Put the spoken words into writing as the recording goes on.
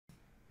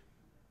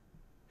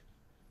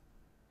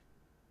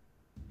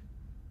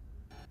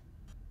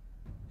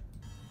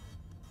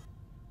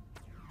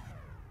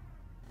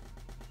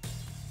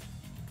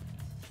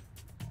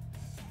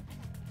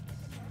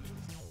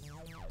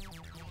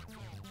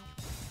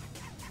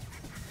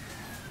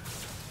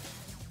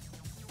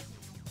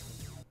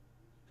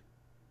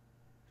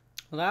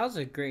Well, that was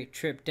a great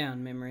trip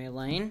down memory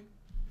lane.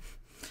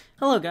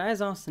 Hello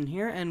guys, Austin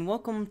here, and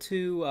welcome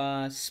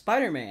to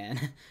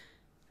Spider-Man.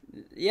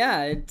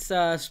 Yeah, it's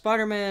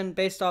Spider-Man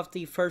based off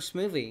the first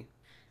movie,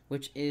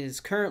 which is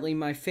currently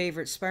my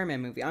favorite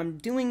Spider-Man movie. I'm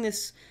doing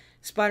this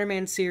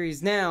Spider-Man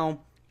series now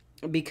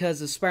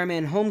because of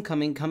Spider-Man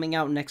Homecoming coming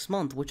out next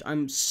month, which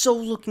I'm so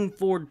looking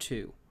forward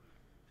to.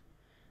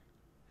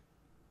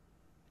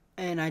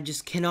 And I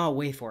just cannot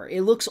wait for it.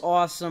 It looks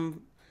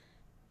awesome.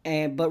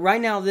 But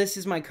right now, this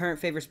is my current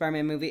favorite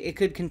Spider-Man movie. It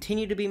could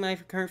continue to be my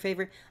current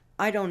favorite.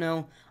 I don't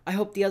know. I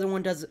hope the other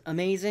one does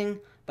amazing.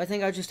 But I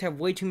think I just have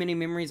way too many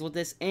memories with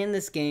this and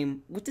this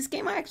game. With this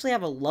game, I actually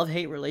have a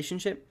love-hate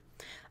relationship.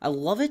 I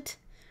love it,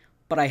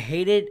 but I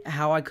hated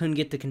how I couldn't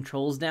get the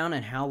controls down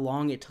and how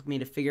long it took me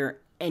to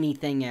figure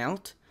anything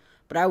out.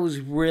 But I was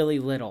really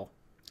little.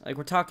 Like,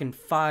 we're talking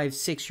 5,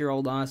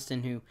 6-year-old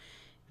Austin who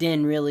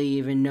didn't really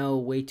even know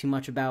way too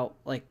much about,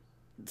 like,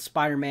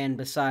 Spider-Man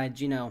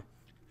besides, you know,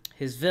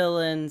 his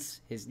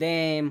villains, his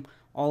name,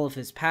 all of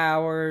his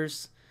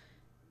powers,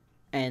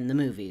 and the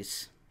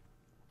movies.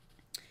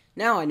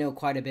 Now I know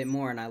quite a bit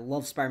more, and I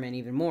love Spider-Man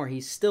even more.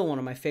 He's still one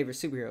of my favorite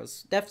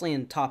superheroes. Definitely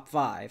in top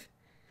 5.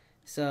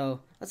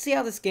 So, let's see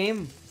how this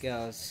game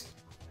goes.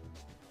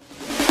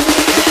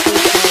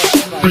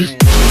 Spider-Man.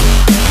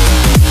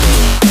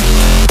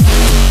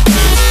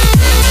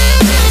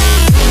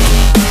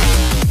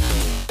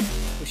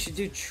 We should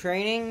do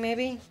training,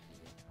 maybe?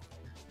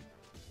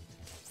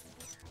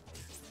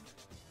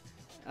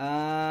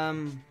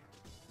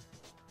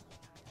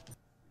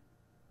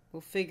 We'll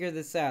figure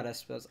this out, I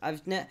suppose. I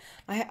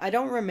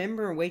don't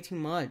remember way too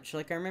much.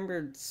 Like, I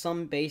remember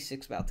some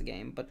basics about the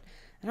game, but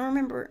I don't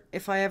remember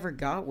if I ever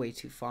got way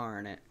too far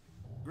in it.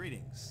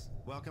 Greetings.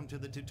 Welcome to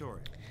the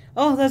tutorial.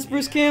 Oh, that's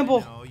Bruce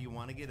Campbell. I know you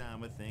want to get on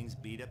with things,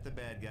 beat up the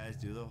bad guys,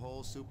 do the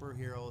whole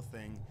superhero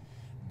thing,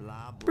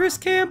 blah, blah, Bruce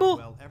Campbell.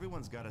 Well,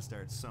 everyone's got to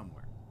start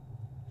somewhere.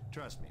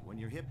 Trust me, when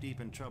you're hip deep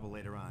in trouble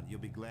later on, you'll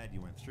be glad you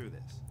went through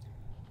this.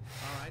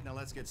 All right, now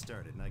let's get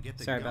started. Now get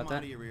the gum out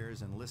of your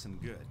ears and listen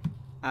good.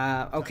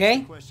 Okay.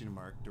 Touch the question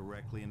mark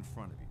directly in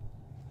front of you.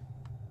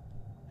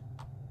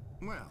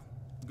 Well,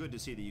 good to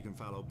see that you can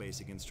follow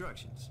basic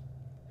instructions.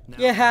 Now,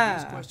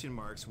 these question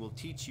marks will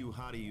teach you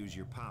how to use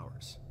your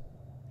powers.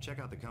 Check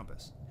out the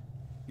compass.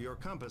 Your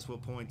compass will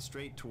point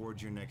straight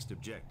towards your next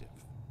objective.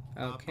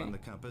 Okay. Up on the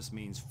compass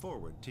means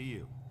forward to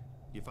you.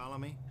 You follow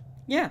me?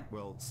 Yeah.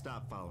 Well,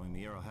 stop following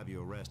me or I'll have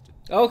you arrested.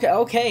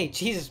 Okay.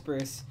 Jesus,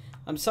 Bruce.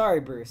 I'm sorry,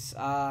 Bruce.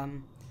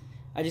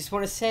 I just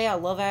want to say I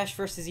love Ash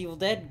vs. Evil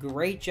Dead.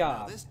 Great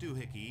job. Now, this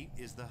doohickey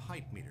is the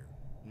height meter,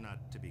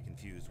 not to be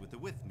confused with the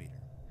width meter.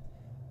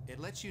 It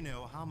lets you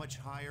know how much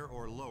higher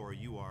or lower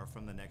you are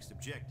from the next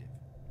objective.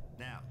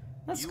 Now,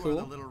 that's you cool.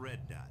 are the little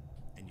red dot,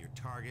 and your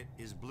target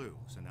is blue.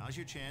 So now's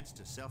your chance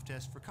to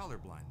self-test for color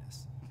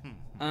blindness.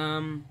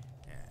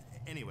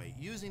 Anyway,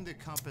 using the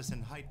compass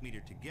and height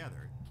meter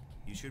together,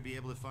 you should be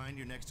able to find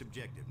your next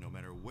objective, no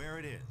matter where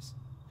it is.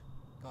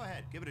 Go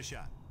ahead, give it a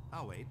shot.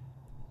 I'll wait,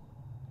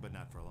 but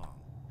not for long.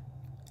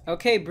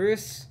 Okay,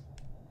 Bruce.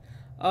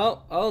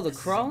 Oh, the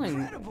crawling.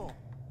 Incredible.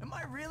 Am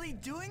I really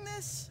doing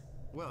this?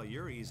 Well,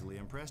 you're easily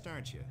impressed,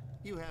 aren't you?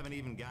 You haven't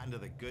even gotten to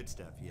the good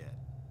stuff yet.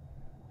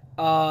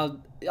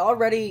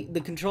 Already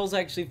the controls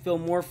actually feel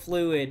more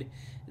fluid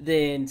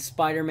than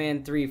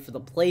Spider-Man 3 for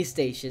the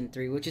PlayStation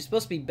 3, which is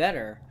supposed to be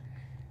better.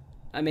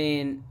 I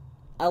mean,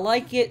 I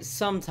like it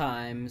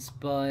sometimes,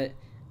 but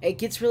it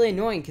gets really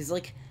annoying because,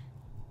 like,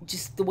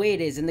 just the way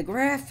it is. And the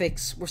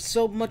graphics were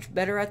so much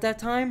better at that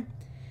time,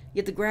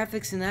 yet the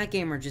graphics in that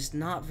game are just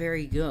not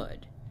very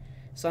good.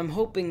 So I'm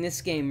hoping this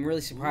game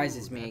really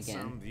surprises me again.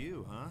 Some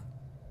view, huh?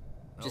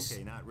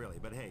 Okay, not really,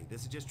 but hey,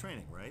 this is just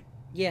training, right?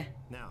 Yeah.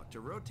 Now, to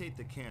rotate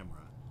the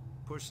camera,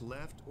 push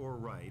left or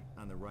right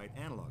on the right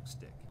analog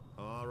stick.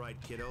 All right,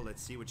 kiddo,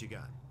 let's see what you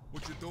got.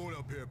 What you doing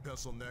up here,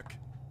 pencil neck?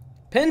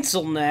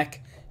 Pencil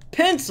neck?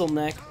 Pencil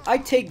neck? I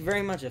take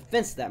very much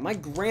offense to that. My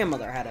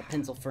grandmother had a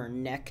pencil for a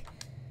neck.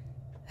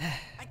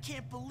 I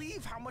can't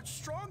believe how much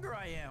stronger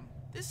I am.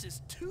 This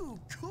is too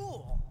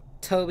cool.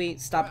 Toby,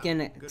 stop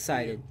getting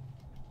excited.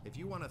 If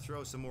you want to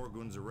throw some more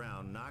goons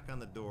around, knock on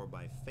the door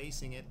by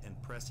facing it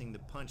and pressing the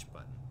punch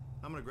button.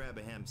 I'm going to grab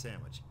a ham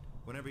sandwich.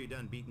 Whenever you're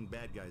done beating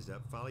bad guys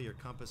up, follow your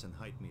compass and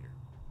height meter.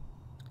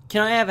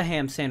 Can I have a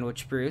ham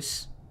sandwich,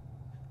 Bruce?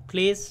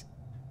 Please?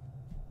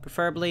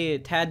 Preferably a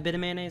tad bit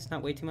of mayonnaise,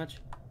 not way too much.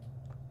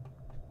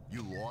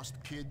 You lost,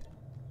 kid?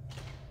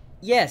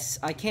 Yes,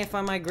 I can't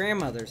find my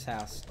grandmother's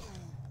house.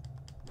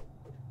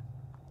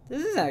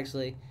 This is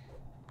actually...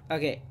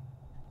 Okay,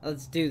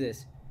 let's do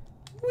this.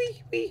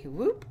 Wee,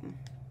 whoop.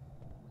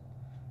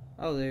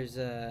 Oh, there's,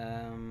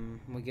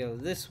 we go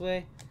this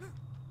way.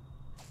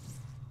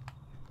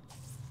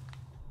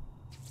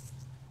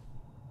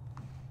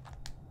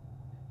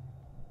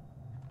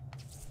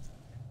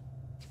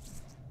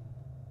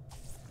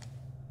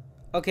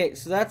 Okay,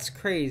 so that's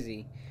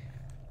crazy.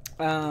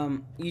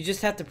 You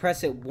just have to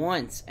press it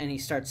once and he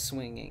starts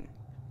swinging.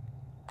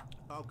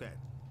 Okay,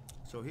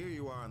 so here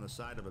you are on the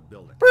side of a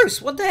building.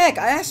 Bruce, what the heck?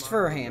 I asked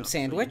for a ham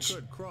sandwich. So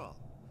you could crawl.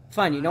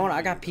 Fine, you know what? I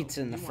Here got you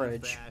pizza go. in the You want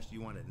it fridge. fast,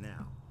 you want it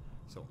now.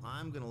 So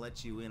I'm gonna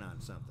let you in on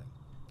something.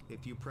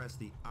 If you press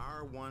the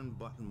R1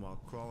 button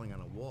while crawling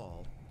on a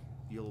wall,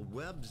 you'll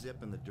web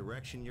zip in the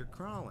direction you're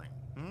crawling.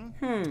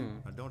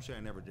 Now don't say I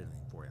never did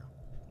anything for you.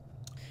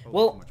 Oh,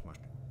 Well- too much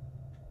mustard.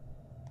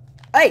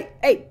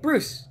 Hey,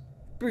 Bruce!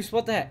 Bruce,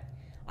 what the heck?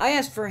 I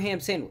asked for a ham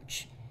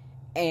sandwich,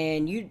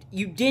 and you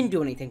didn't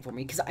do anything for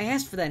me, because I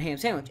asked for that ham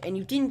sandwich, and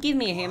you didn't give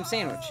me a ham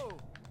sandwich. Whoa!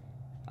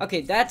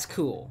 Okay, that's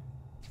cool.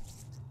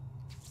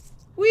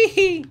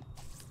 Wee!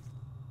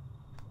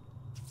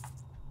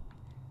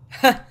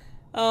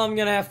 Oh, I'm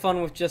gonna have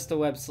fun with just the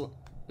web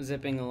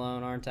zipping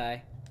alone, aren't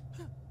I?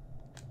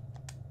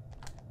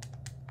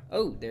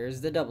 Oh, there's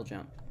the double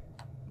jump.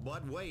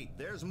 But wait,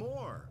 there's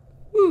more.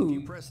 If you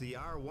Woo! press the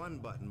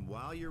R1 button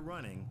while you're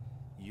running,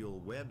 you'll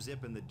web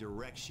zip in the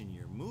direction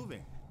you're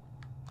moving.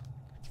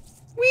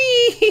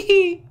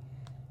 Wee!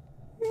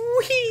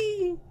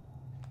 Wee!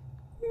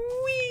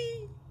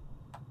 Wee!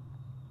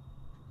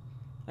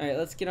 Alright,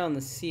 let's get on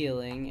the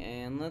ceiling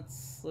and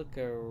let's look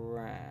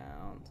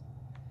around.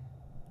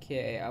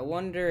 Okay, I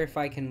wonder if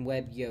I can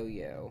web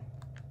yo-yo.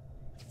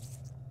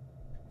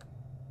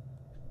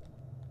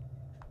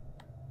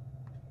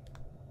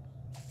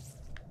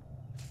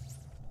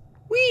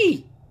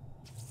 Whee!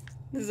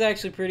 This is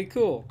actually pretty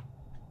cool.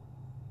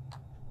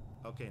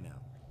 Okay, now,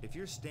 if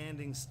you're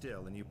standing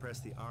still and you press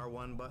the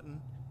R1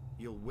 button,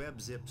 you'll web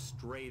zip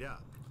straight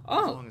up.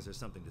 Oh. As long as there's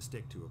something to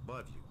stick to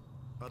above you.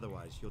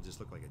 Otherwise, you'll just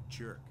look like a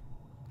jerk.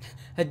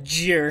 A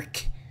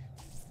jerk.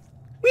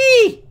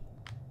 Whee!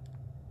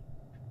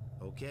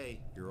 Okay,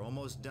 you're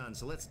almost done,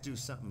 so let's do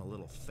something a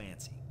little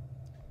fancy.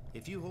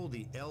 If you hold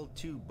the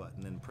L2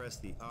 button and press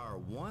the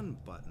R1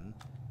 button,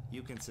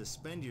 you can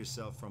suspend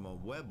yourself from a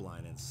web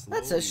line and slowly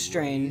That's a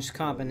strange raise or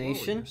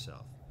combination. lower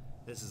yourself.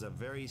 This is a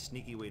very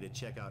sneaky way to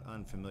check out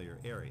unfamiliar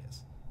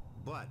areas.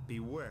 But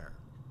beware.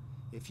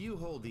 If you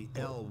hold the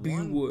L1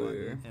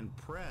 beware. button and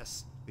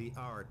press the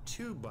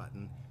R2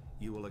 button,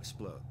 you will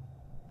explode.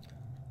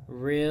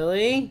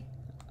 Really?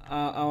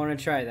 I want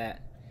to try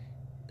that.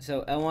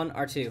 So, L1,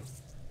 R2.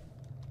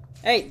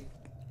 Hey,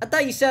 I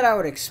thought you said I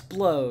would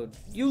explode.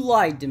 You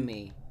lied to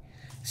me.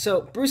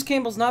 So, Bruce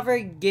Campbell's not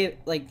very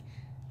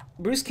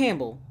Bruce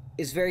Campbell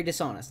is very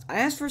dishonest. I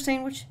asked for a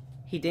sandwich.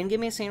 He didn't give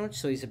me a sandwich,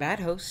 so he's a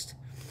bad host.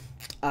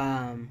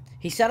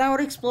 He said I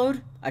would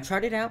explode. I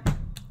tried it out.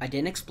 I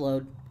didn't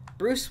explode.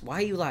 Bruce,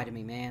 why you lie to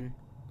me, man?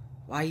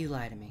 Why you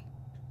lie to me?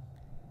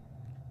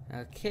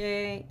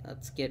 Okay,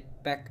 let's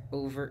get back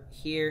over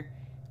here.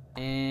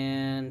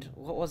 And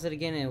what was it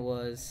again? It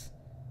was...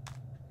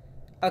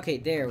 Okay,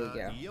 there we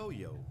go.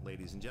 Yo-yo,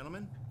 ladies and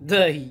gentlemen. The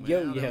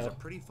Well, that was yo-yo. a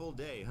pretty full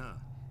day, huh?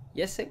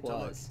 Yes, it So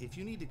look, was. if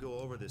you need to go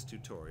over this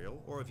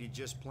tutorial, or if you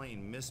just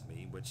plain missed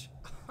me, which,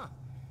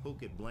 who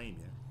could blame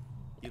you,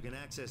 you can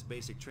access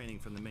basic training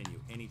from the menu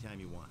anytime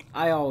you want.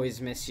 I always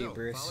miss you, So,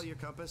 Bruce. follow your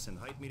compass and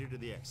height meter to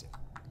the exit.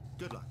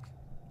 Good luck.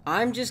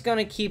 I'm just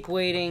gonna keep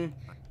waiting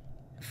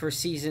for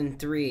season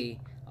 3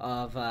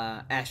 of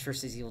Ash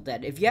vs. Evil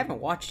Dead. If you haven't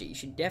watched it, you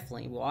should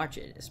definitely watch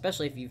it,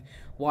 especially if you've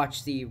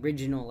watched the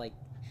original, like,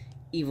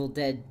 Evil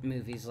Dead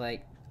movies,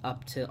 like,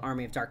 up to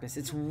Army of Darkness.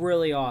 It's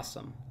really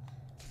awesome.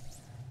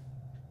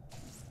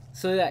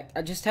 So that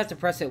I just have to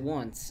press it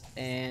once,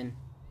 and...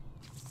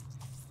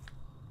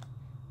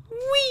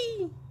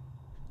 Whee!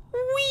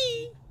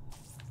 Whee!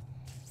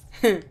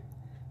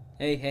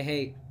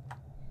 Hey.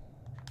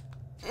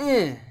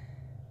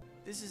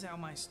 This is how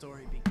my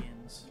story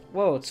begins.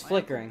 Whoa, it's My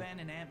flickering. Uncle Ben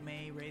and Aunt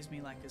May raised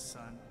me like a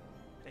son.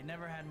 They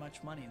never had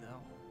much money,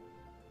 though.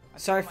 I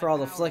Sorry tried for my all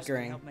the powers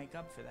flickering. To help make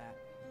up for that.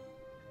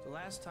 The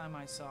last time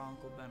I saw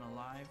Uncle Ben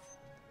alive,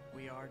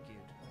 we argued.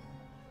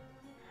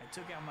 I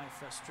took out my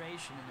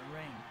frustration in the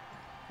ring.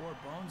 Poor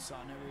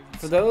Bonesaw never even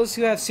For those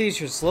who have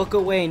seizures, look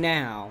away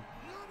now.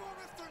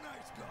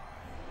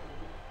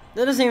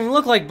 That doesn't even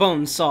look like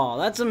Bonesaw.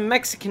 That's a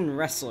Mexican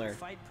wrestler. The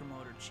fight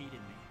promoter cheated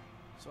me,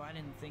 so I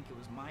didn't think it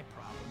was my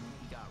problem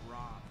when he got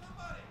robbed.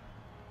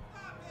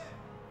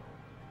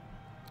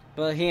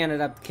 But he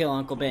ended up killing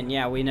Uncle Ben.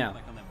 Yeah, we know.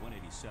 Like on that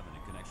 187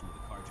 in connection with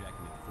the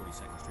carjacking at the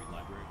 42nd Street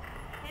Library.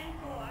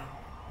 10-4.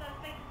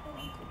 Suspect is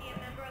believed to be a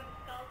member of the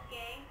Skulls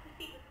gang.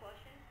 Proceed with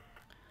caution.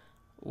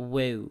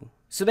 Whoa.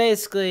 So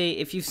basically,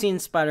 if you've seen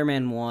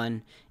Spider-Man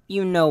 1,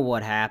 you know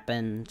what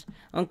happened.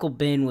 Uncle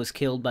Ben was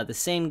killed by the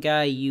same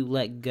guy you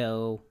let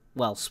go.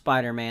 Well,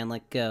 Spider-Man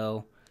let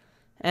go.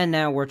 And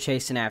now we're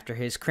chasing after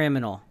his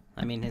criminal.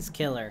 I mean, his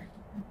killer.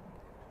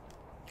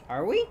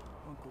 Are we?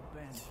 Uncle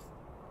Ben.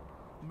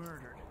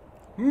 Murdered.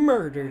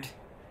 Murdered.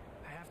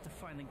 I have to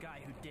find the guy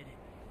who did it.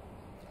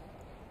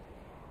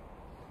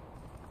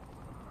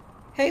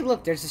 Hey,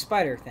 look, there's a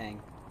spider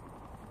thing.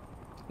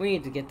 We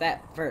need to get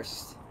that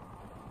first.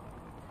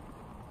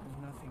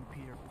 There's nothing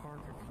Peter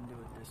Parker can do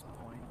at this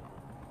point.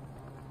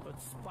 But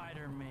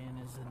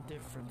Spider-Man is a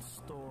different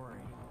story.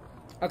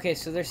 Okay,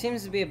 so there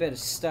seems to be a bit of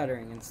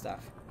stuttering and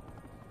stuff.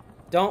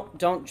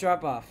 Don't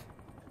drop off.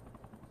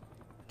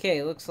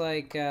 Okay, looks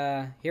like,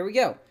 here we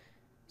go.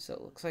 So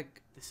it looks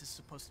like... This is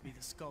supposed to be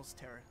the Skulls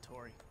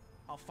territory.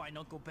 I'll find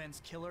Uncle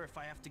Ben's killer if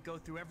I have to go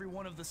through every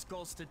one of the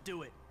skulls to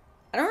do it.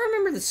 I don't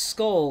remember the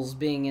skulls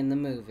being in the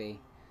movie.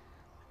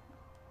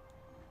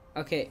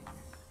 Okay.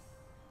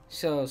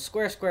 So,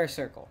 square, square,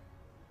 circle.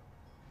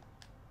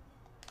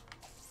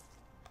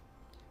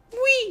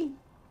 Whee!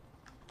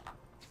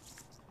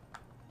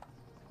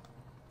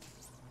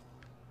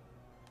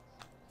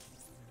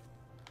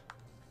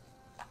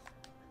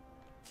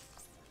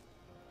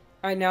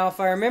 Alright, now if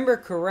I remember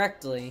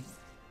correctly,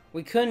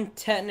 we couldn't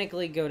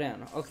technically go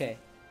down. Okay.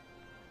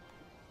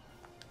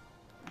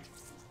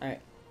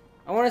 Alright.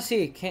 I want to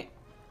see.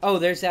 Oh,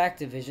 there's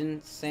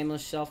Activision.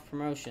 Shameless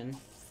self-promotion.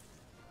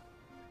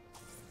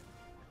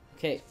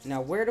 Okay, now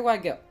where do I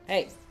go?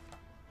 Hey.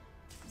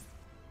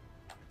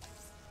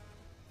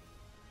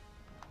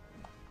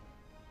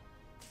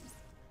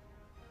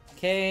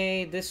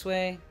 Okay, this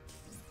way.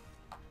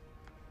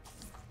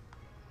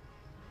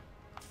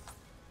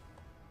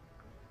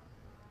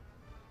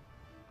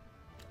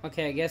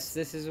 Okay, I guess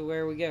this is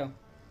where we go.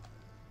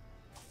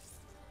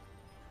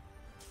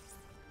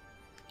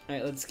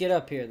 Alright, let's get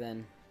up here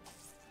then.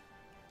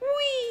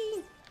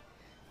 Whee!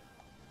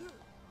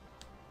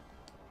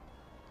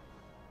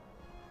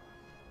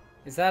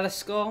 Is that a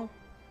skull?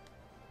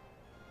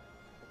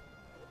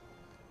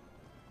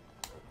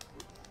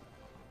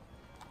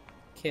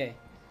 Okay.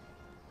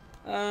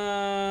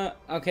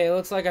 Okay,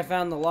 looks like I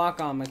found the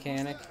lock-on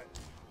mechanic.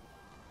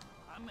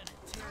 I'm gonna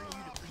tear you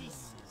to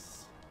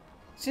pieces.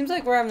 Seems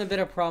like we're having a bit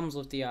of problems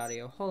with the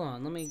audio. Hold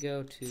on, let me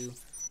go to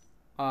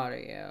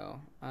audio.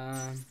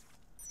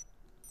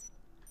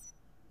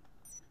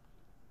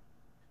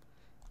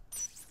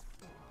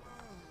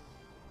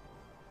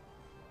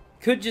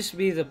 Could just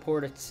be the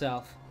port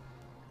itself.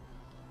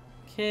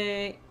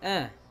 Okay,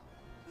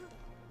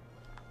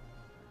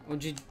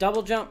 would you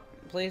double jump,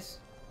 please?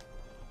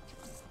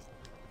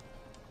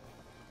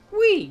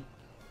 Whee!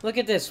 Look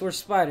at this, we're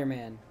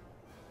Spider-Man.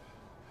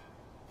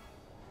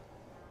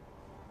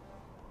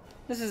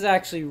 This is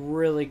actually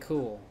really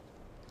cool.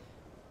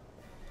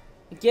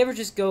 Like, you ever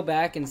just go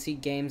back and see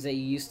games that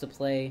you used to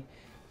play,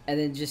 and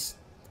then just,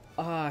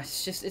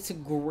 it's a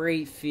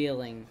great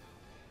feeling.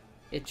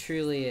 It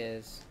truly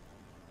is.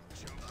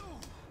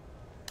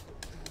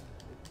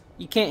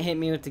 You can't hit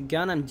me with the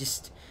gun, I'm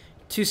just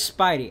too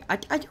spidey. I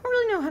don't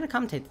really know how to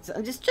commentate this.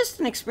 It's just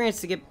an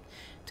experience to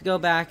go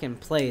back and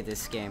play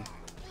this game.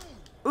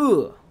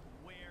 Ooh.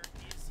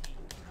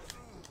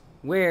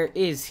 Where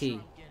is he?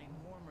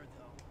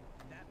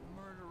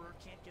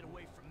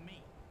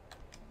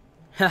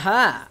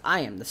 Haha, I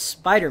am the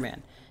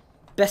Spider-Man.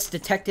 Best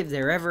detective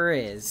there ever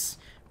is.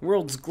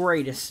 World's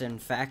greatest, in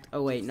fact.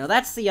 Oh wait, no,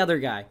 that's the other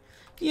guy.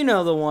 You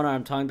know the one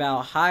I'm talking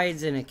about.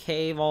 Hides in a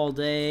cave all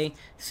day,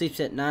 sleeps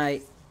at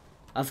night.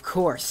 Of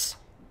course,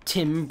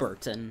 Tim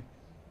Burton.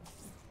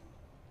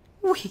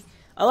 Whee!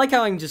 I like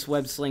how I can just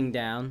web sling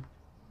down.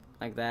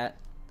 Like that.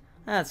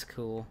 That's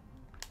cool.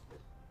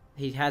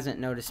 He hasn't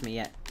noticed me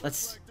yet.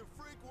 Let's...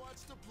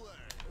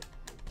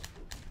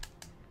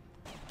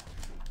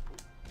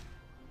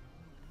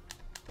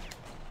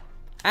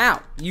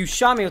 Ow! You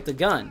shot me with the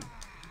gun.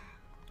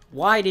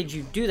 Why did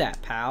you do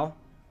that, pal?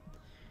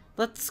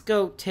 Let's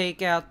go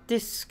take out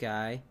this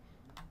guy.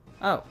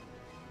 Oh.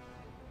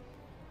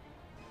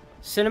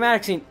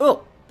 Cinematic scene.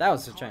 Oh! That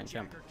was a giant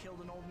jump. Killed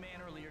an old man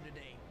earlier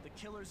today. The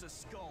killer's a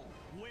skull.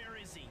 Where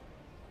is he?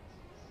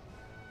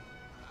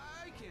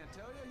 I can't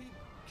tell you. He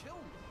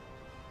killed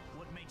me.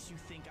 What makes you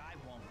think I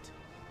won't?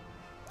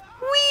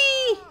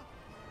 Whee!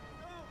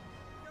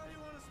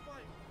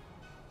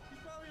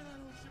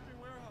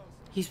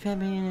 He's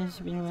probably in a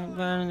shipping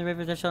warehouse. In the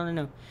river. That's all I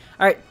know.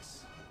 Alright.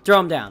 Throw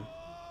him down.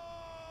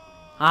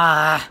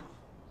 Ah!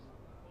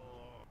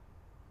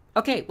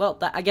 Okay, well,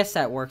 I guess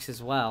that works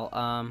as well.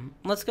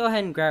 Let's go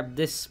ahead and grab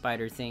this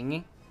spider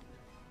thingy.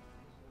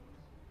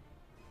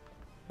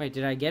 Wait,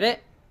 did I get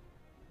it?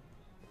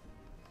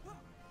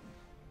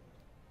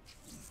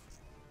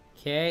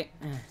 Okay.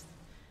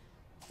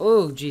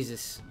 Oh,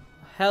 Jesus.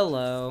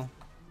 Hello.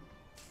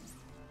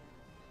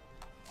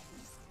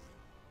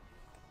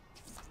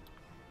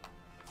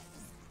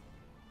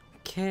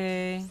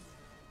 Okay.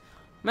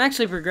 I'm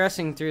actually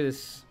progressing through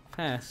this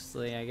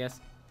fastly, I guess.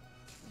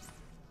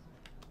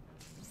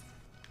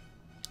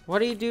 What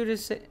do you do to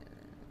say?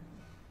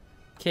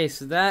 Okay,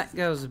 so that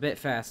goes a bit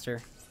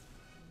faster.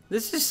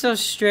 This is so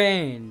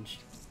strange.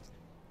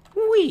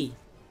 Whee!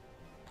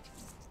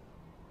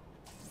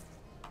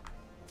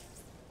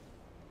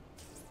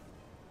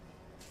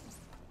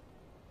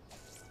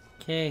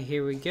 Okay,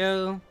 here we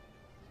go.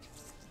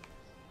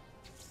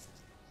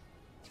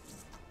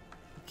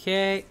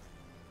 Okay.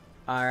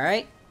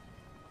 Alright.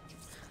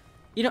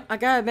 You know, I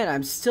gotta admit,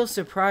 I'm still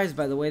surprised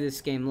by the way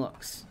this game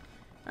looks.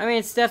 I mean,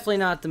 it's definitely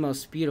not the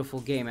most beautiful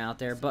game out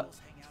there, but...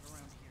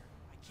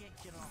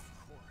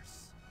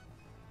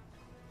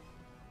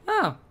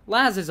 Oh,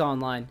 Laz is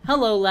online.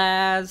 Hello,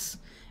 Laz.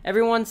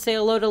 Everyone say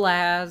hello to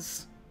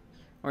Laz.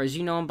 Or as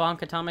you know him,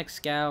 Bonk Atomic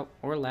Scout,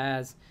 or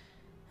Laz.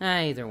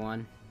 Either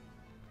one.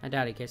 I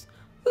doubt he cares.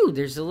 Ooh,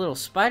 there's a little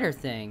spider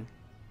thing.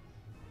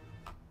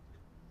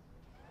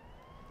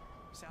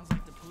 Sounds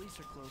like the police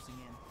are closing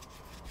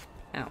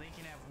in. Ow. They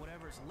can have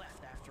whatever's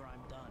left after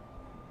I'm done.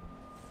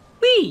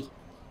 Whee!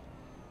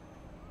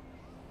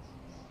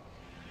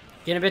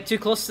 Getting a bit too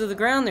close to the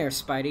ground there,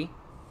 Spidey.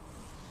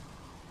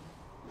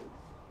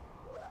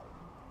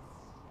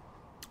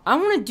 I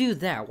want to do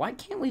that. Why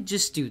can't we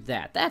just do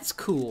that? That's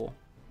cool.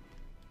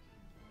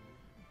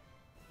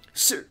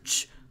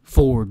 Search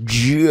for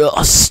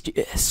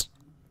justice.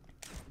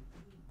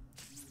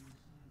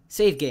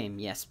 Save game,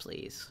 yes,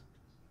 please.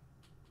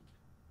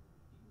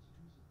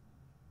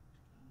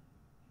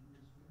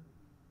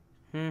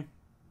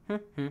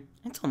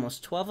 It's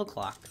almost 12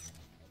 o'clock.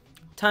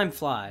 Time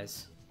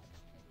flies.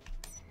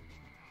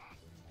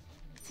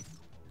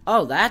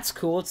 Oh, that's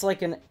cool. It's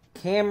like a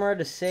camera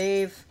to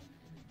save.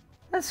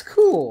 That's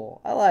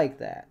cool. I like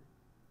that.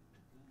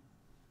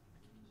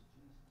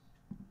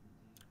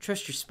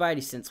 Trust your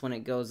Spidey sense when it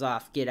goes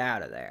off. Get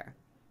out of there.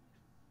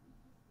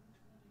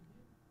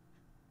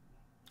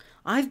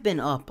 I've been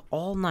up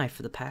all night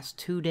for the past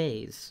 2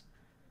 days.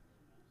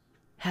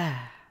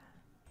 I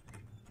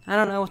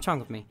don't know what's wrong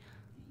with me.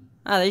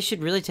 They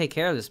should really take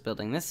care of this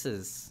building. This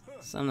is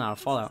something out of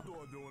Fallout.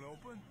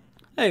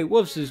 Hey,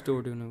 what's this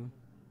door doing?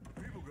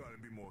 People gotta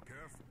be more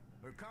careful.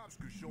 The cops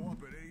could show up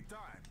at any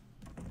time.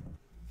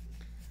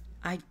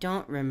 I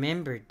don't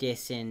remember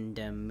this in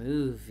the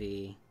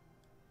movie.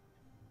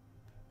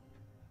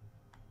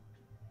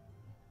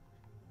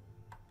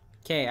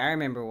 Okay, I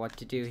remember what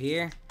to do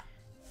here.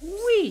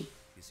 Whee!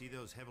 You see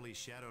those heavily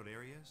shadowed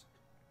areas?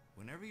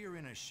 Whenever you're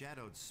in a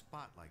shadowed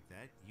spot like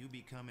that, you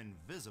become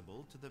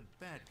invisible to the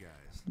bad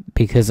guys.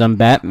 Because I'm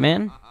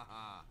Batman?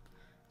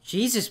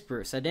 Jesus,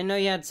 Bruce, I didn't know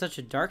you had such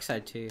a dark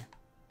side to you.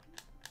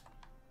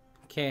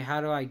 Okay,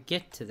 how do I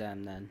get to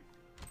them then?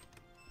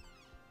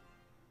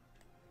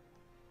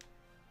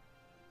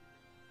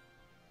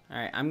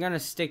 Alright, I'm gonna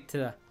stick to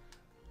the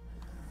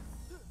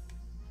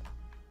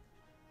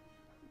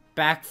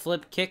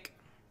backflip kick.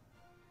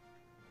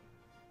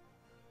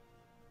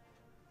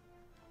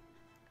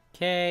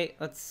 Okay,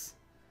 let's...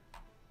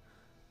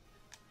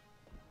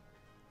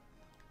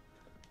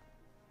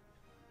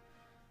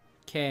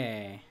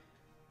 Okay.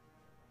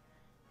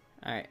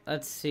 Alright,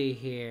 let's see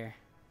here.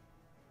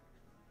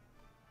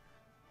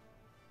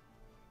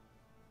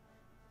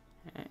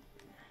 Alright.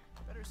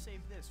 Better save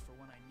this for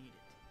when I need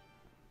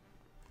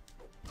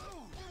it.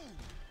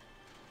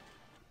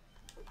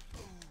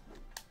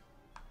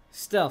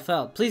 Stealth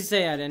failed. Please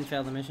say I didn't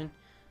fail the mission.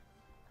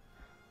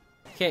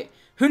 Okay,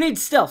 who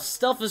needs stealth?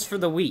 Stealth is for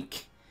the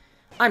weak.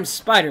 I'm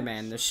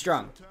Spiderman, the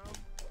strong.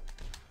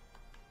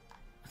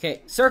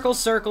 Okay, circle,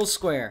 circle,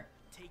 square.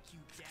 Take you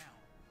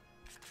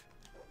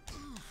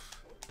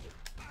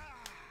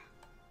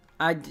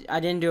down. I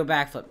didn't do a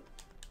backflip.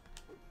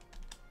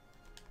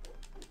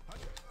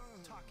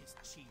 Talk is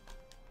cheap.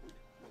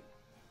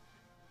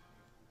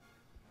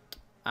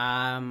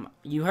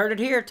 You heard it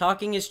here.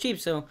 Talking is cheap,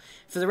 so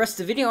for the rest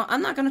of the video,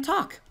 I'm not gonna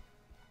talk.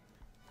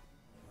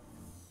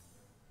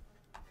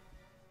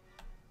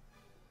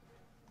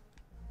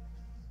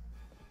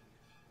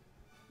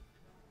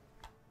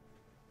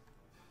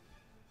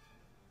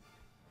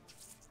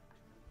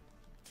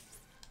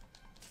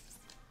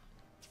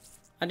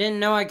 I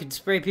didn't know I could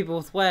spray people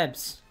with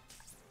webs.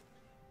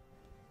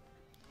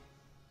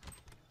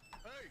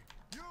 Hey,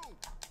 you!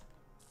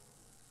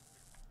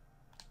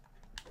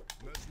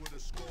 Mess with a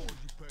skull,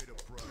 you pay the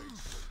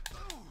price.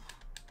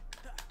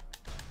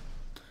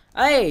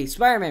 Hey,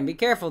 Spider-Man, be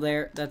careful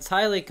there. That's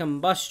highly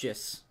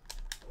combustious.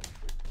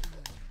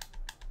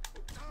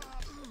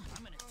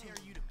 I'm gonna tear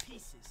you to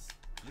pieces.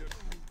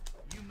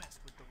 You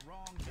messed with the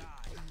wrong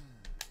guy.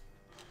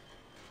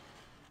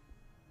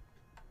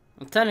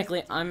 Well,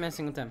 technically, I'm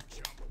messing with them.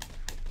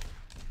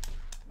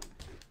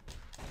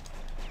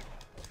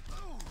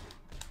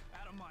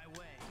 Out of my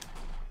way.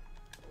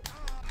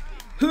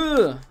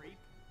 Huh.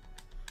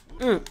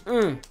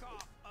 Back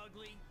off,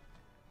 ugly.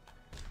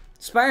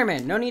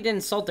 Spider-Man, no need to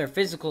insult their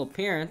physical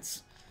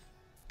appearance.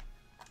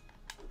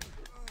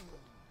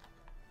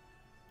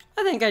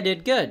 I think I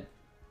did good.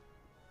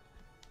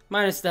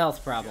 Minus the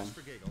health problem. Just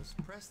for giggles,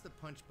 press the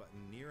punch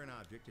button near an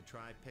object to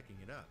try picking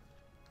it up.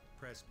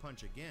 Press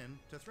punch again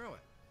to throw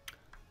it.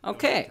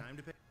 Okay. Time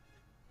to pick.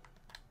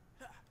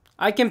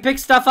 I can pick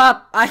stuff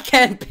up. I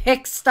can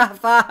pick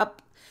stuff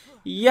up.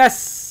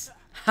 Yes.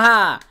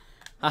 Ha.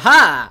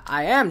 Aha.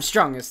 I am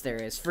strongest there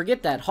is.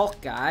 Forget that Hulk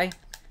guy.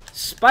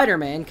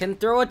 Spider-Man can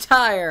throw a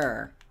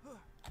tire.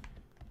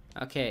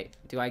 Okay.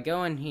 Do I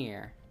go in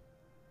here?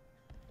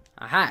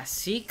 Aha.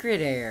 Secret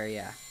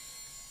area.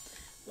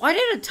 Why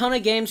did a ton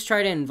of games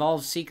try to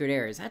involve secret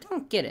areas? I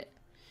don't get it.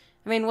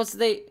 I mean, was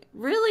they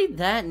really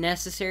that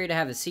necessary to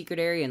have a secret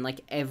area in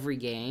like every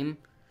game?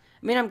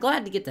 I mean, I'm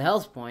glad to get the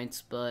health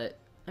points, but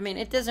I mean,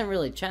 it doesn't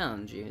really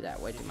challenge you that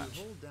way too much.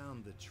 Hold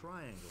down the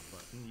triangle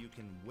button, you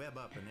can web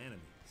up an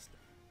enemy.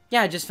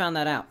 Yeah, I just found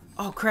that out.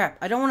 Oh crap,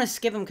 I don't want to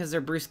skip them because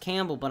they're Bruce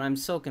Campbell, but I'm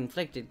so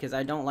conflicted because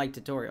I don't like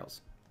tutorials.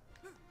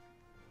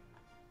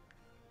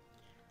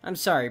 I'm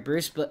sorry,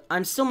 Bruce, but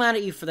I'm still mad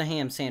at you for the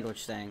ham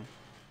sandwich thing.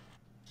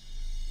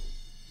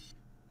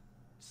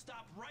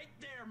 Stop right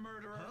there,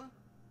 murderer.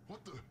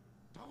 What the?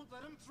 Don't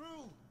let him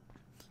through.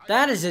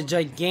 That is a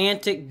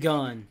gigantic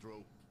gun.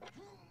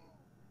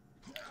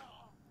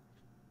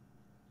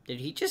 Did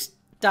he just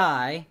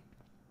die?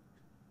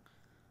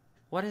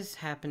 What is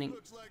happening?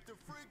 Looks like the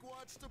freak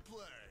wants to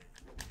play.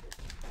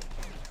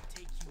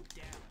 Take you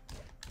down.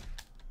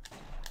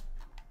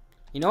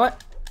 You know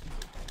what?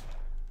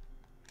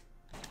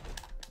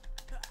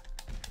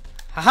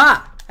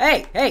 Haha!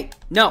 Hey, hey!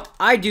 No,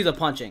 I do the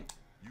punching.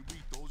 You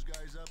beat those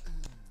guys up?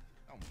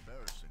 How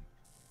embarrassing.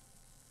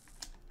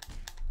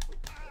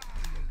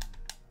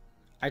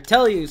 I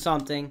tell you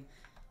something.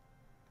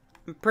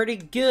 I'm pretty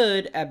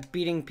good at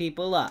beating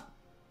people up.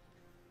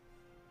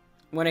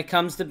 When it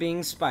comes to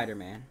being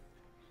Spider-Man.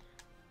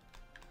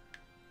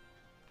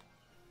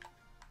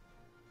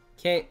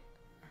 Okay.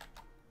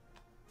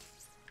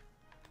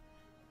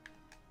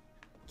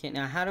 Okay,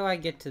 now how do I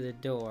get to the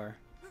door?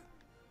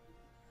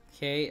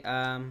 Okay,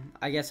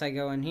 I guess I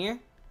go in here.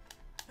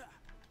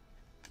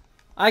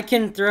 I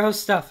can throw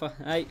stuff.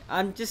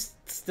 I'm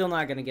just still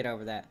not gonna get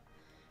over that.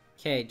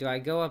 Okay, do I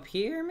go up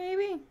here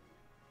maybe?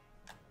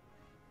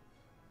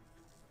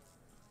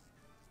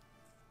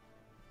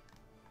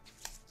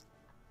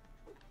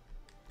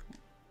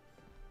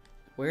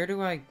 Where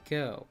do I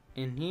go?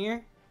 In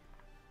here?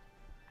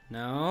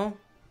 No.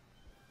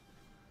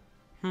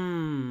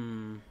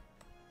 They've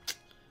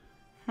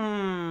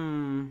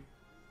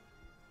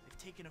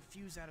taken a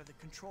fuse out of the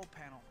control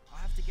panel. I'll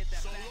have to get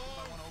that back if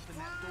I want to open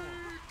that door.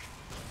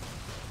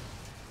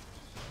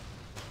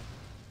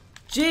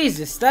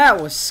 Jesus,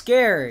 that was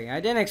scary.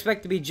 I didn't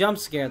expect to be jump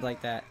scared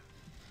like that.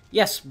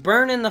 Yes,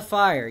 burn in the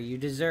fire. You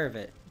deserve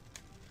it.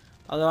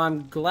 Although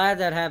I'm glad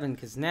that happened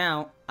because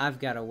now I've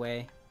got a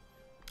way.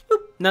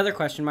 Oop, another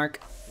question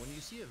mark. When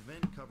you see a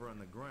vent cover on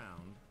the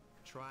ground,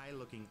 try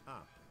looking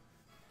up.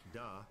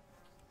 Duh.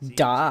 See,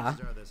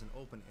 chances are there's an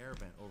open air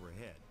vent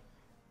overhead.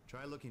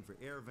 Try looking for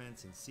air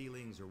vents in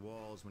ceilings or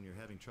walls when you're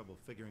having trouble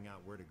figuring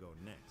out where to go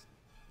next.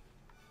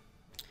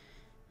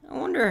 I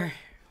wonder...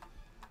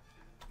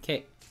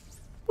 Okay.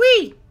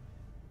 Whee!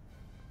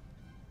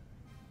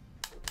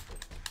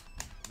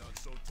 Not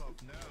so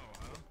tough now,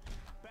 huh?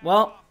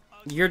 Well,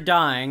 you're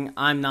dying.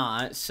 I'm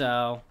not,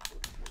 so...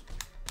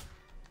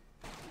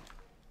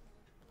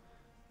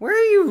 Where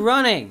are you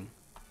running?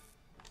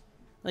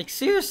 Like,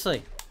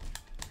 seriously.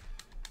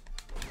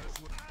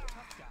 Tough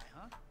guy,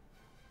 huh?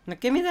 Now,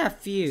 give me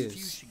that Fuse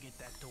fuse. should get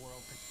that door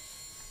open.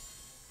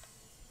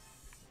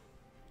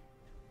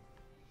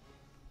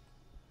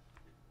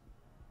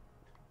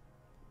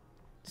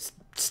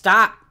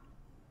 Stop.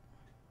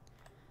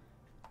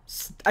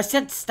 I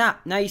said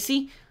stop. Now, you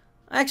see,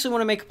 I actually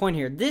want to make a point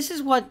here. This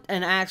is what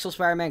an actual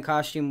Spider-Man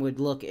costume would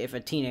look if a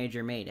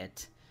teenager made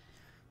it.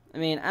 I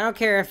mean, I don't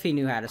care if he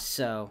knew how to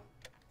sew.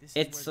 This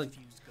It's is where like... the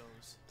fuse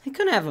goes. He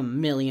couldn't have $1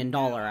 million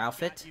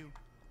outfit. Got you.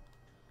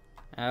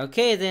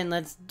 Okay, then,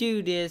 let's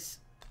do this.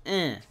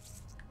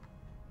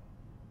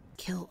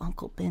 Kill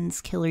Uncle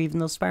Ben's killer, even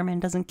though Spider-Man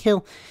doesn't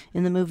kill.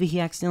 In the movie, he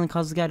accidentally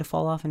caused the guy to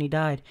fall off and he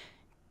died.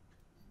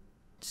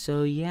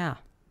 So, yeah.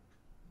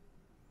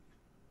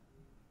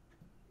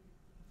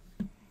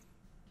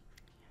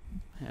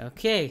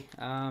 Okay,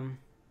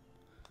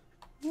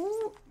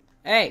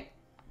 Hey!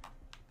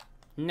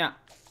 No.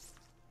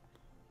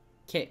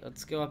 Okay,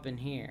 let's go up in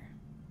here.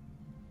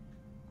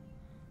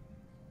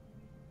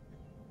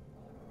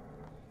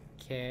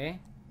 Okay.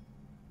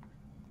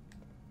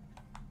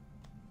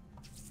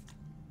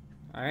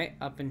 Alright,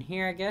 up in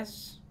here, I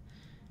guess.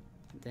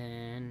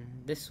 Then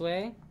this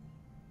way.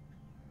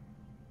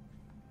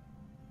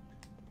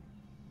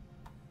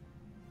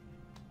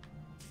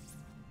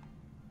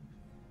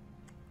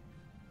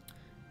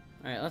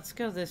 Alright, let's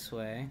go this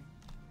way.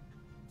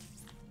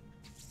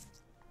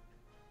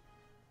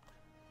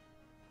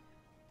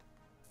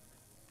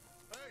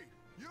 Hey,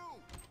 you!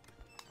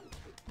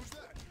 Who's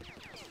that?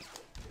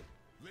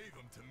 Leave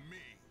him to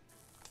me.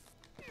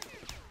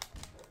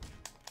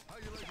 How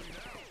you like me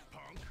now,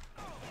 punk?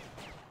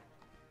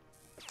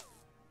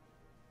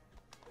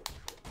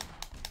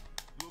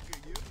 Look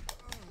at you.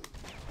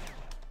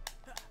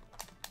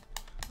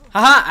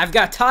 Haha, I've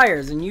got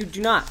tires and you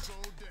do not. So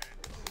dead.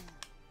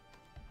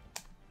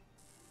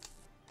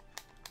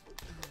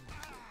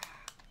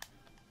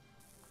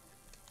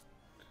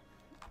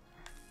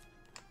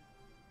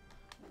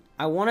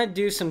 I want to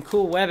do some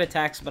cool web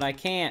attacks, but I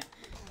can't.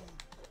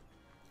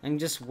 I can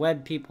just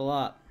web people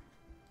up.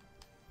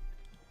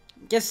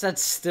 Guess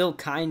that's still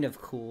kind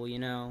of cool, you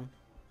know.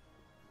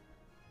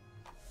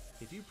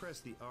 If you press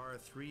the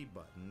R3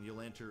 button,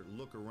 you'll enter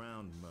Look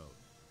Around mode.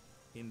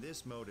 In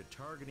this mode, a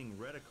targeting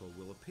reticle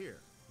will appear,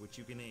 which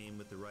you can aim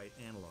with the right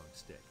analog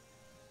stick.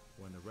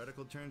 When the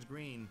reticle turns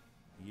green,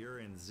 you're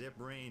in zip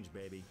range,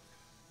 baby.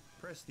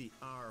 Press the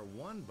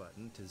R1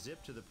 button to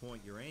zip to the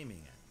point you're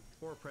aiming at,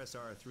 or press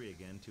R3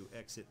 again to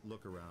exit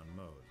Look Around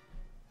mode.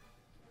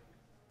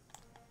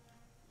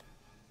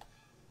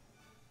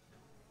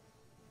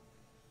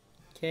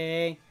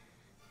 Okay.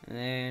 And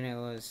then it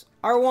was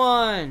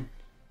R1.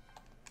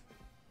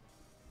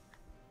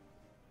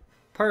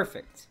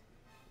 Perfect.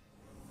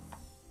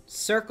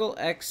 Circle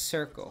X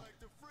circle. Like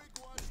the freak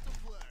wants to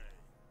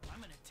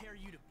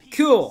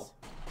Cool.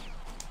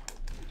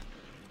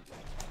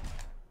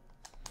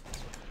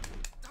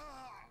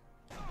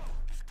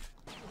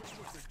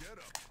 What's the get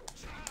up?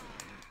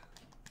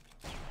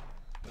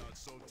 Not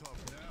so tough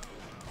now.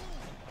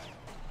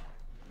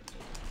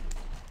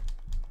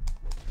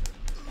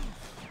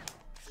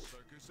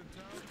 Circus in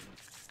town?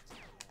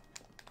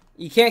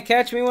 You can't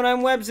catch me when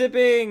I'm web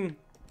zipping.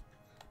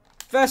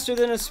 Faster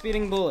than a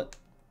speeding bullet.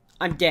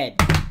 I'm dead.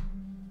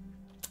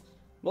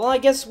 Well, I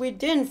guess we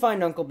didn't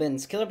find Uncle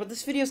Ben's killer, but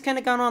this video's kind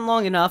of gone on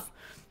long enough.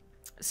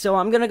 So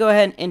I'm going to go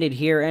ahead and end it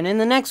here. And in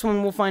the next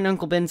one, we'll find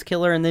Uncle Ben's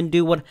killer and then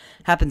do what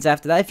happens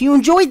after that. If you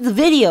enjoyed the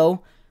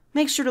video,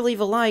 make sure to leave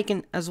a like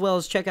and as well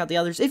as check out the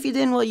others. If you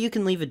didn't, well, you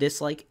can leave a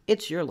dislike.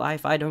 It's your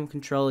life. I don't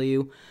control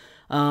you.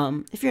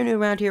 If you're new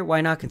around here,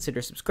 why not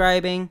consider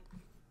subscribing?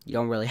 You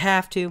don't really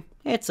have to.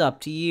 It's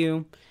up to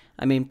you.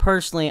 I mean,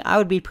 personally, I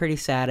would be pretty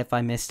sad if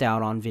I missed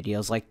out on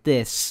videos like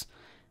this.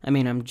 I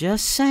mean, I'm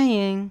just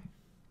saying.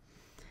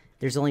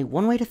 There's only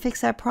one way to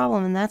fix that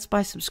problem, and that's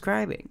by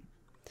subscribing.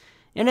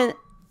 And that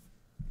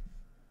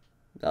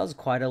was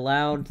quite a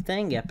loud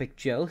thing, Epic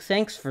Joe.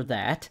 Thanks for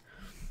that.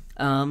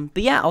 But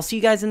yeah, I'll see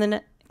you guys in the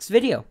next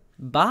video.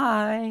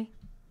 Bye.